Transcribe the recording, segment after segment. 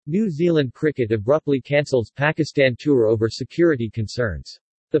New Zealand Cricket abruptly cancels Pakistan tour over security concerns.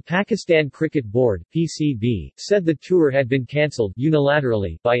 The Pakistan Cricket Board (PCB) said the tour had been cancelled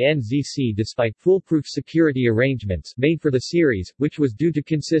unilaterally by NZC despite foolproof security arrangements made for the series, which was due to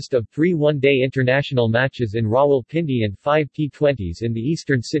consist of 3 one-day international matches in Rawalpindi and 5 T20s in the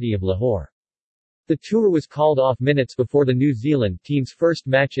eastern city of Lahore. The tour was called off minutes before the New Zealand team's first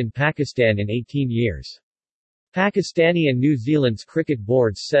match in Pakistan in 18 years. Pakistani and New Zealand's cricket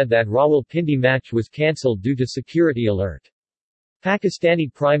boards said that Rawalpindi match was cancelled due to security alert.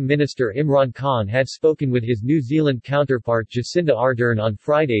 Pakistani Prime Minister Imran Khan had spoken with his New Zealand counterpart Jacinda Ardern on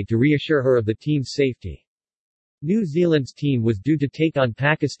Friday to reassure her of the team's safety. New Zealand's team was due to take on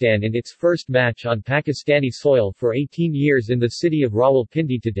Pakistan in its first match on Pakistani soil for 18 years in the city of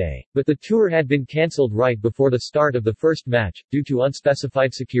Rawalpindi today, but the tour had been cancelled right before the start of the first match, due to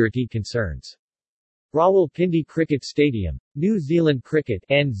unspecified security concerns. Rawalpindi Cricket Stadium. New Zealand Cricket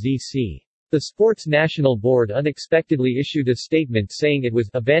 (NZC). The Sports National Board unexpectedly issued a statement saying it was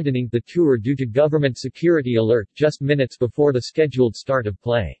abandoning the tour due to government security alert just minutes before the scheduled start of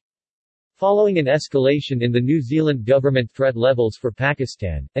play. Following an escalation in the New Zealand government threat levels for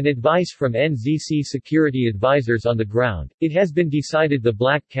Pakistan, and advice from NZC security advisors on the ground, it has been decided the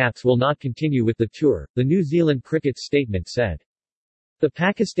Black Caps will not continue with the tour, the New Zealand Cricket statement said. The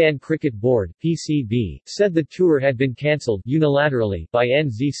Pakistan Cricket Board (PCB) said the tour had been cancelled unilaterally by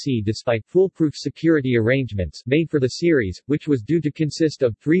NZC despite foolproof security arrangements made for the series, which was due to consist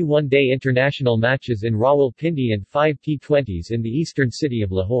of 3 one-day international matches in Rawalpindi and 5 T20s in the eastern city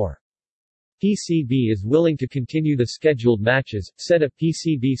of Lahore. PCB is willing to continue the scheduled matches, said a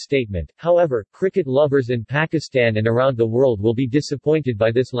PCB statement. However, cricket lovers in Pakistan and around the world will be disappointed by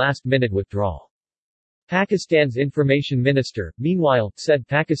this last-minute withdrawal. Pakistan's Information Minister, meanwhile, said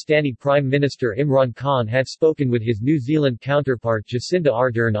Pakistani Prime Minister Imran Khan had spoken with his New Zealand counterpart Jacinda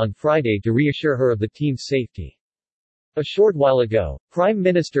Ardern on Friday to reassure her of the team's safety. A short while ago, Prime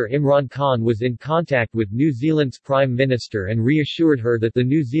Minister Imran Khan was in contact with New Zealand's Prime Minister and reassured her that the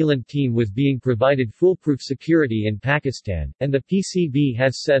New Zealand team was being provided foolproof security in Pakistan, and the PCB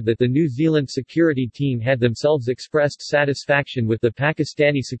has said that the New Zealand security team had themselves expressed satisfaction with the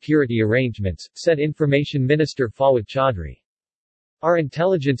Pakistani security arrangements, said Information Minister Fawad Chaudhry. Our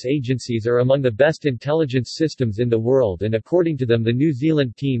intelligence agencies are among the best intelligence systems in the world, and according to them the New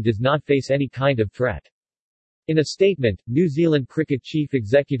Zealand team does not face any kind of threat. In a statement, New Zealand Cricket Chief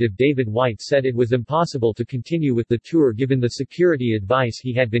Executive David White said it was impossible to continue with the tour given the security advice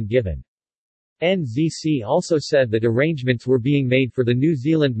he had been given. NZC also said that arrangements were being made for the New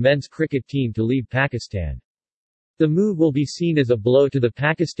Zealand men's cricket team to leave Pakistan. The move will be seen as a blow to the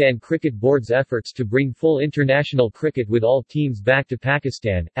Pakistan Cricket Board's efforts to bring full international cricket with all teams back to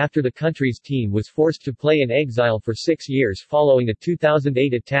Pakistan, after the country's team was forced to play in exile for 6 years following a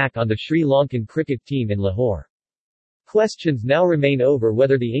 2008 attack on the Sri Lankan cricket team in Lahore. Questions now remain over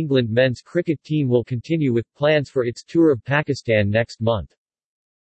whether the England men's cricket team will continue with plans for its tour of Pakistan next month.